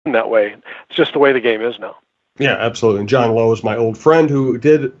that way. It's just the way the game is now. Yeah, absolutely. And John Lowe is my old friend who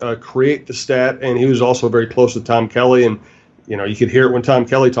did create the stat, and he was also very close to Tom Kelly. And you could hear it when Tom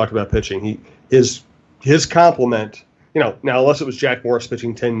Kelly talked about pitching. His compliment. Now unless it was Jack Morris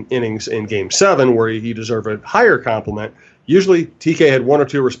pitching 10 innings in Game 7, where he deserved a higher compliment. Usually, TK had one or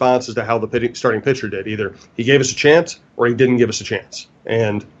two responses to how the starting pitcher did. Either he gave us a chance or he didn't give us a chance.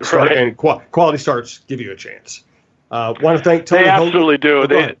 And quality starts give you a chance. Want to thank Tony. They absolutely do.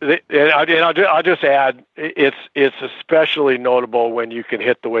 I'll just add, it's especially notable when you can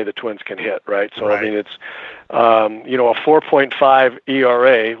hit the way the Twins can hit, right? So, right. I mean, it's, a 4.5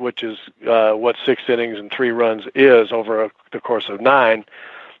 ERA, which is what 6 innings and 3 runs is over the course of 9,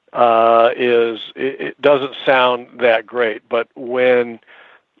 it doesn't sound that great. But when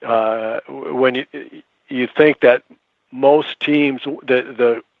you think that most teams,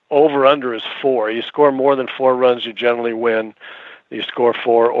 the over-under is 4. You score more than 4 runs, you generally win. You score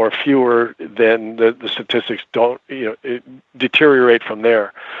 4 or fewer, then the statistics don't, deteriorate from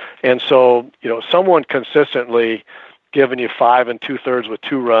there. And so, someone consistently giving you 5 2/3 with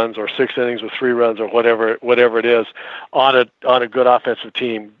 2 runs, or 6 innings with 3 runs, or whatever it is, on a good offensive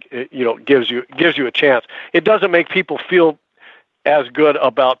team, gives you a chance. It doesn't make people feel as good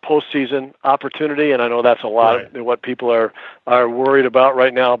about postseason opportunity, and I know that's a lot of what people are worried about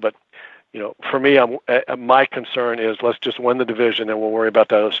right now. But for me, my concern is let's just win the division, and we'll worry about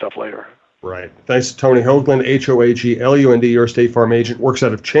that other stuff later. Right. Thanks to Tony Hoaglund, Hoaglund, your State Farm agent, works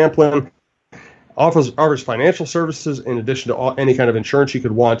out of Champlin. Offers financial services in addition to any kind of insurance you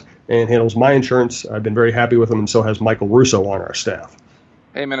could want, and handles my insurance. I've been very happy with him, and so has Michael Russo on our staff.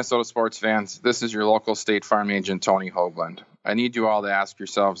 Hey, Minnesota sports fans. This is your local State Farm agent, Tony Hoaglund. I need you all to ask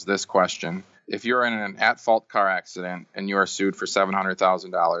yourselves this question. If you're in an at-fault car accident and you are sued for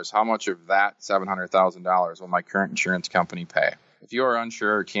 $700,000, how much of that $700,000 will my current insurance company pay? If you are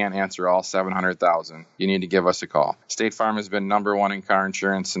unsure or can't answer all $700,000, you need to give us a call. State Farm has been number 1 in car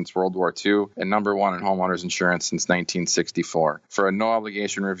insurance since World War II and number 1 in homeowners insurance since 1964. For a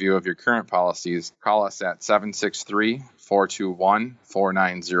no-obligation review of your current policies, call us at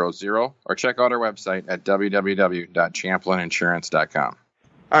 763-421-4900 or check out our website at www.champlininsurance.com.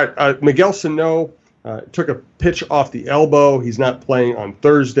 All right, Miguel Sano took a pitch off the elbow. He's not playing on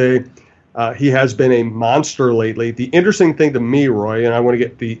Thursday. He has been a monster lately. The interesting thing to me, Roy, and I want to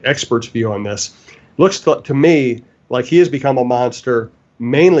get the experts' view on this, looks to me like he has become a monster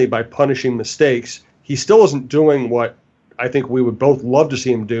mainly by punishing mistakes. He still isn't doing what I think we would both love to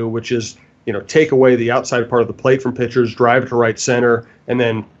see him do, which is, take away the outside part of the plate from pitchers, drive to right center, and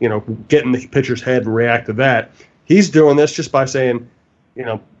then, get in the pitcher's head and react to that. He's doing this just by saying,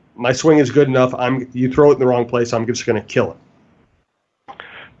 my swing is good enough. You throw it in the wrong place, I'm just going to kill it.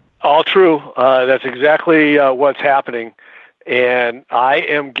 All true. That's exactly what's happening. And I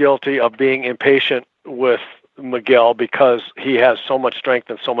am guilty of being impatient with Miguel because he has so much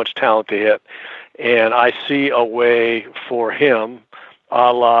strength and so much talent to hit. And I see a way for him,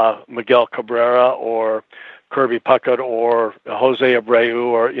 a la Miguel Cabrera or Kirby Puckett or Jose Abreu,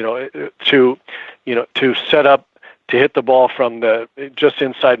 or, to set up to hit the ball from the just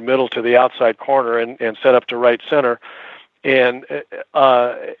inside middle to the outside corner and set up to right center. And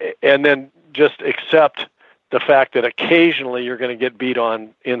then just accept the fact that occasionally you're going to get beat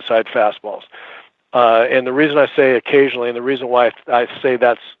on inside fastballs. And the reason I say occasionally, and the reason why I say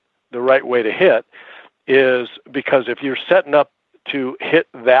that's the right way to hit, is because if you're setting up to hit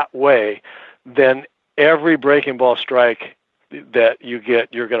that way, then every breaking ball strike that you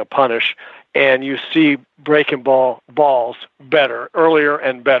get, you're going to punish, and you see breaking balls better, earlier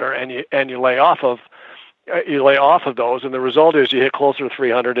and better, and you lay off of those, and the result is you hit closer to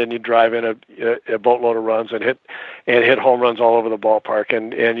 300 and you drive in a boatload of runs and hit home runs all over the ballpark,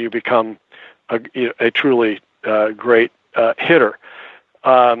 and you become a truly great hitter.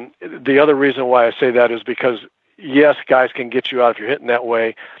 The other reason why I say that is because, yes, guys can get you out if you're hitting that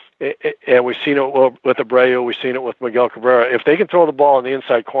way, and we've seen it with Abreu, we've seen it with Miguel Cabrera. If they can throw the ball in the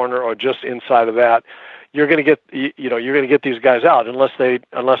inside corner or just inside of that, you're going to get these guys out unless they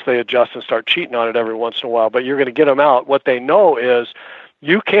adjust and start cheating on it every once in a while. But you're going to get them out. What they know is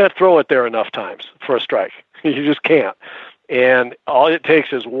you can't throw it there enough times for a strike. You just can't. And all it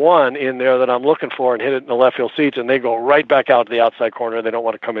takes is one in there that I'm looking for and hit it in the left field seats, and they go right back out to the outside corner. They don't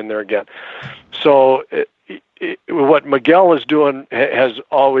want to come in there again. So what Miguel has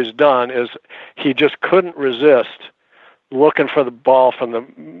always done is he just couldn't resist looking for the ball from the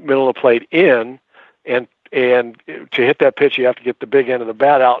middle of the plate in. And to hit that pitch, you have to get the big end of the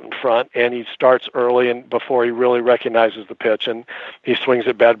bat out in front, and he starts early and before he really recognizes the pitch, and he swings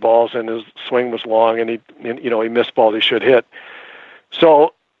at bad balls, and his swing was long, and he missed balls he should hit.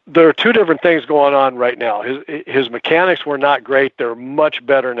 So there are two different things going on right now. His mechanics were not great. They're much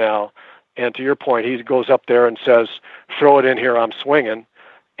better now. And to your point, he goes up there and says, "Throw it in here, I'm swinging."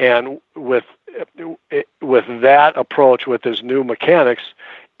 And with that approach, with his new mechanics,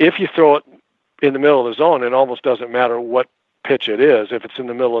 if you throw it in the middle of the zone, it almost doesn't matter what pitch it is. If it's in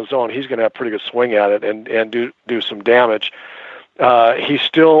the middle of the zone, he's going to have a pretty good swing at it and do some damage. He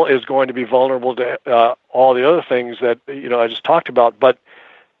still is going to be vulnerable to all the other things that I just talked about, but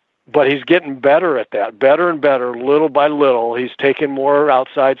he's getting better at that, better and better, little by little. He's taking more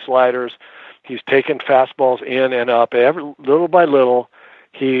outside sliders. He's taking fastballs in and up. Little by little,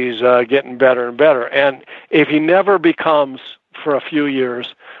 he's getting better and better. And if he never becomes, for a few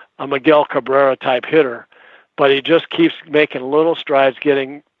years, a Miguel Cabrera type hitter, but he just keeps making little strides,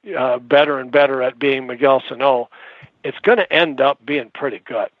 getting better and better at being Miguel Sano, it's going to end up being pretty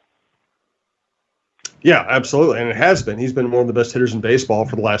good. Yeah, absolutely, and it has been. He's been one of the best hitters in baseball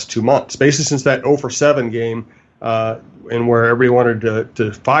for the last 2 months. Basically since that 0-for-7 game and where everybody wanted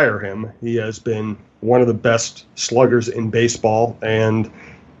to fire him, he has been one of the best sluggers in baseball, and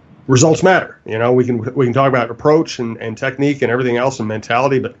results matter. We can talk about approach and technique and everything else and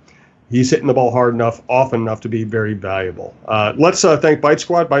mentality, but he's hitting the ball hard enough, often enough to be very valuable. Let's thank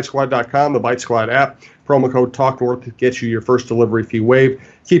BiteSquad, bitesquad.com, the BiteSquad app. Promo code TALKNORTH gets you your first delivery fee waived.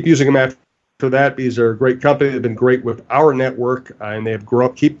 Keep using them after that. These are a great company. They've been great with our network, and they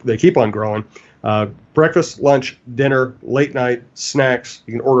keep on growing. Breakfast, lunch, dinner, late night, snacks.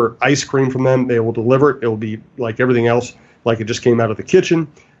 You can order ice cream from them. They will deliver it. It will be like everything else, like it just came out of the kitchen.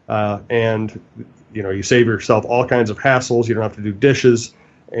 And you save yourself all kinds of hassles. You don't have to do dishes,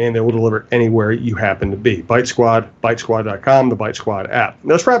 and they will deliver anywhere you happen to be. BiteSquad, bitesquad.com, the BiteSquad app.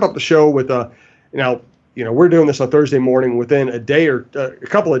 Now, let's wrap up the show with we're doing this on Thursday morning. Within a day or a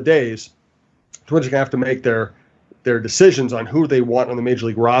couple of days, Twins are going to have to make their decisions on who they want on the Major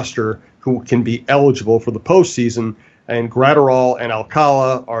League roster who can be eligible for the postseason. And Gratterall and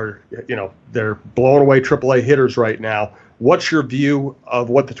Alcala are, they're blowing away AAA hitters right now. What's your view of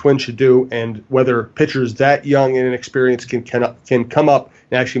what the Twins should do, and whether pitchers that young and inexperienced can come up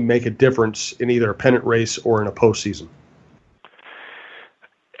and actually make a difference in either a pennant race or in a postseason?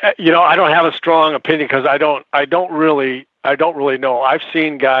 I don't have a strong opinion because I don't really know. I've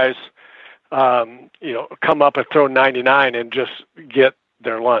seen guys, come up and throw 99 and just get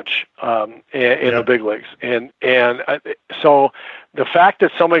their lunch in the big leagues, and so the fact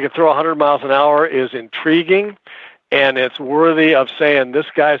that somebody can throw 100 miles an hour is intriguing, and it's worthy of saying this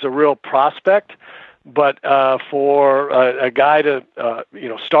guy's a real prospect. But for a guy to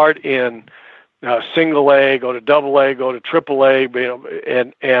start in single A, go to double A, go to triple A,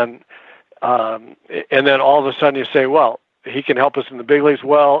 and then all of a sudden you say, well, he can help us in the big leagues.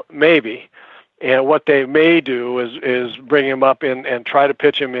 Well, maybe. And what they may do is bring him up and try to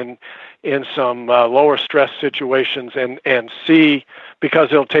pitch him in some lower stress situations and see,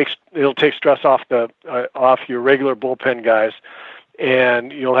 because it'll take stress off your regular bullpen guys,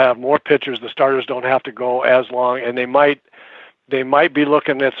 and you'll have more pitchers. The starters don't have to go as long, and they might be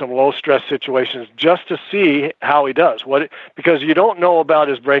looking at some low stress situations just to see how he does. Because you don't know about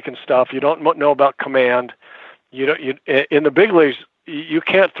his breaking stuff, you don't know about command. In the big leagues, you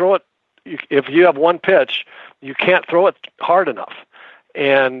can't throw it. If you have one pitch, you can't throw it hard enough.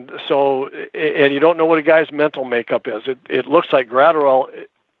 And so, and you don't know what a guy's mental makeup is. It looks like Gratterall,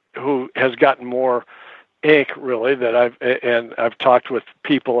 who has gotten more ink, really, that I've talked with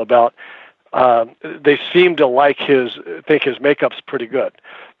people about. They seem to think his makeup's pretty good,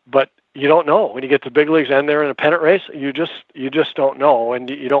 but you don't know when you get to big leagues and they're in a pennant race. You just don't know, and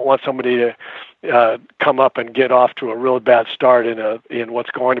you don't want somebody to come up and get off to a really bad start in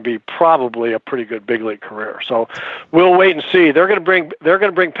what's going to be probably a pretty good big league career. So we'll wait and see. They're going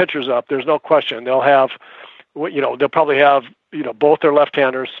to bring pitchers up. There's no question. They'll probably have both their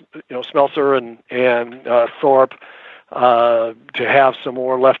left-handers, Smeltzer and Thorpe, to have some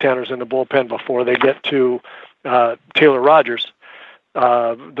more left-handers in the bullpen before they get to Taylor Rogers.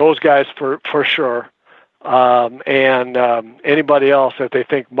 Those guys for sure, and anybody else that they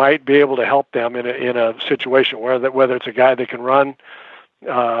think might be able to help them in a situation whether it's a guy that can run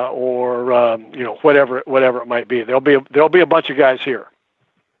or whatever it might be. There'll be a bunch of guys here.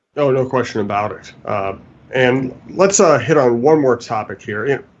 Oh, no question about it. And let's hit on one more topic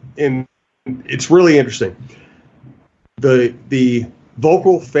here. It's really interesting. The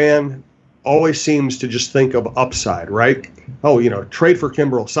vocal fan always seems to just think of upside, right? Oh, trade for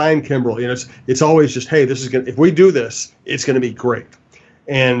Kimbrel, sign Kimbrel. It's always just, hey, if we do this, it's going to be great.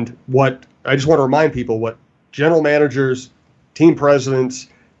 And what I just want to remind people, what general managers, team presidents,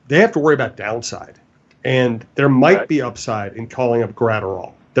 they have to worry about downside. And there might be upside in calling up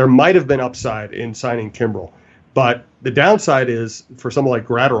Gratterall. there might have been upside in signing Kimbrel. But the downside is for someone like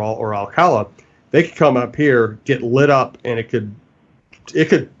Gratterall or Alcala, they could come up here, get lit up, and it could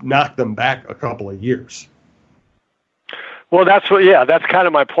knock them back a couple of years. Well, that's kind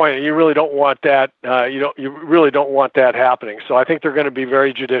of my point. You really don't want that. You really don't want that happening. So I think they're going to be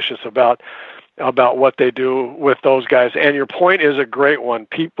very judicious about what they do with those guys. And your point is a great one.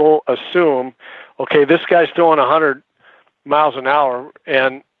 People assume, okay, this guy's throwing 100 miles an hour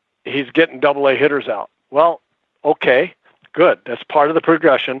and he's getting double-A hitters out. Well, okay, good. That's part of the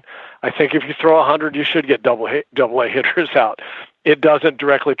progression. I think if you throw 100, you should get double-A hitters out. It doesn't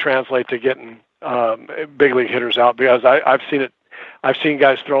directly translate to getting big league hitters out, because I've seen it. I've seen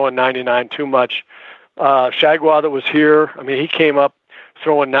guys throwing 99 too much. Shagwa that was here, I mean, he came up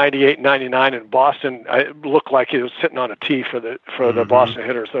throwing 98, 99 in Boston. It looked like he was sitting on a tee for the Boston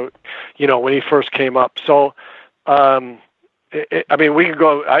hitters. So, when he first came up. So, I mean, we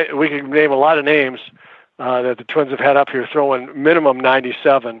can name a lot of names that the Twins have had up here throwing minimum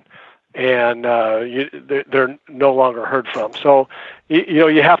 97, and they're no longer heard from. So,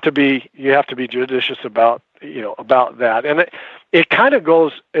 you have to be judicious about that, and it kind of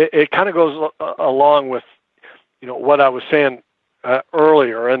goes along with what I was saying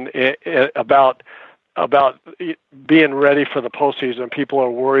earlier, and about being ready for the postseason. People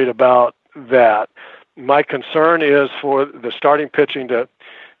are worried about that. My concern is for the starting pitching to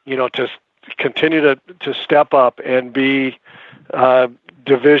continue to step up and be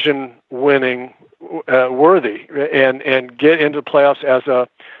division winning worthy, and get into the playoffs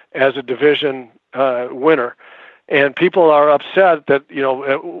as a division winner. And people are upset that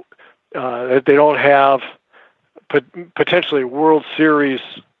that they don't have potentially World Series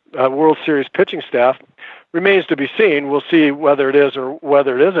pitching staff. Remains to be seen. We'll see whether it is or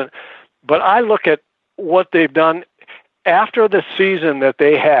whether it isn't. But I look at what they've done after the season that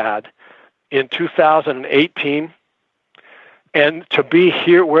they had in 2018, and to be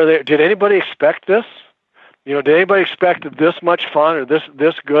here where did anybody expect this? Did anybody expect this much fun or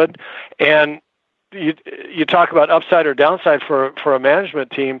this good? And you talk about upside or downside for a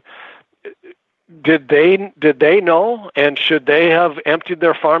management team. Did they know, and should they have emptied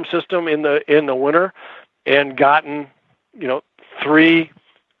their farm system in the winter and gotten 3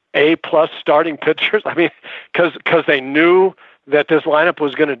 A+ starting pitchers? I mean, because they knew that this lineup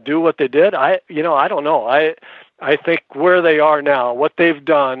was going to do what they did. I don't know. I think where they are now, what they've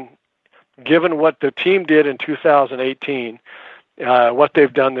done, given what the team did in 2018, what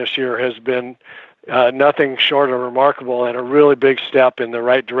they've done this year has been nothing short of remarkable, and a really big step in the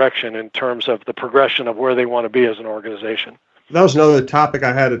right direction in terms of the progression of where they want to be as an organization. That was another topic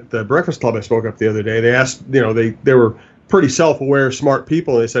I had at the Breakfast Club I spoke up the other day. They asked, they were pretty self-aware, smart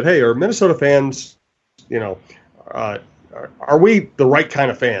people, and they said, hey, are Minnesota fans, are we the right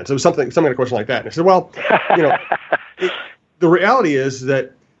kind of fans? It was something a question like that. And I said, well, the reality is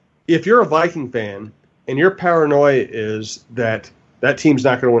that if you're a Viking fan and your paranoia is that team's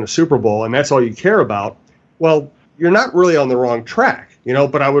not going to win a Super Bowl and that's all you care about, well, you're not really on the wrong track,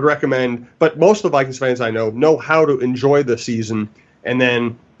 but I would recommend, but most of the Vikings fans I know how to enjoy the season, and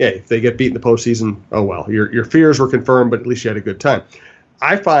then, if they get beat in the postseason, oh well, your fears were confirmed, but at least you had a good time.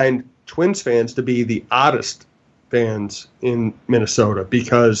 I find Twins fans to be the oddest fans in Minnesota,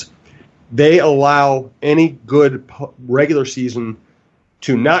 because they allow any good regular season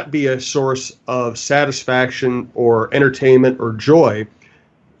to not be a source of satisfaction or entertainment or joy.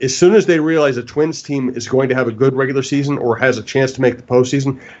 As soon as they realize a Twins team is going to have a good regular season or has a chance to make the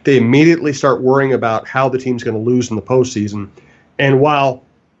postseason, they immediately start worrying about how the team's going to lose in the postseason. And while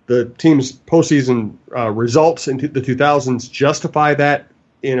the team's postseason results in the 2000s justify that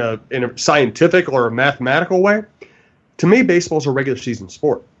in a scientific or a mathematical way, to me, baseball is a regular season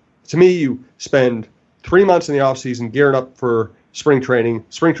sport. To me, you spend 3 months in the offseason gearing up for spring training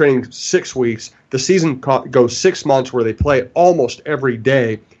 6 weeks. The season goes 6 months where they play almost every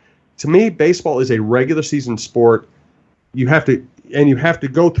day. To me, baseball is a regular season sport. You have to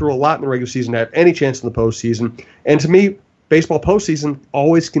go through a lot in the regular season to have any chance in the postseason. And to me, baseball postseason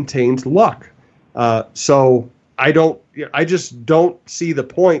always contains luck. So I just don't see the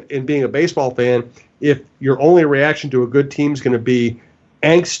point in being a baseball fan if your only reaction to a good team is going to be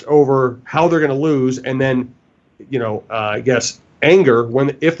angst over how they're going to lose, and then, I guess anger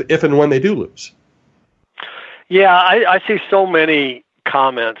if and when they do lose. Yeah, I see so many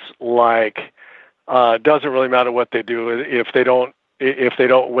comments like, doesn't really matter what they do if they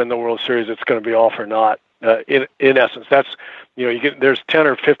don't win the World Series, it's going to be all for naught. In essence, that's there's 10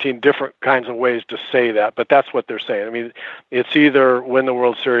 or 15 different kinds of ways to say that, but that's what they're saying. I mean, it's either win the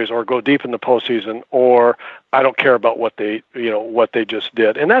World Series or go deep in the postseason, or I don't care about what they just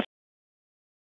did, and that's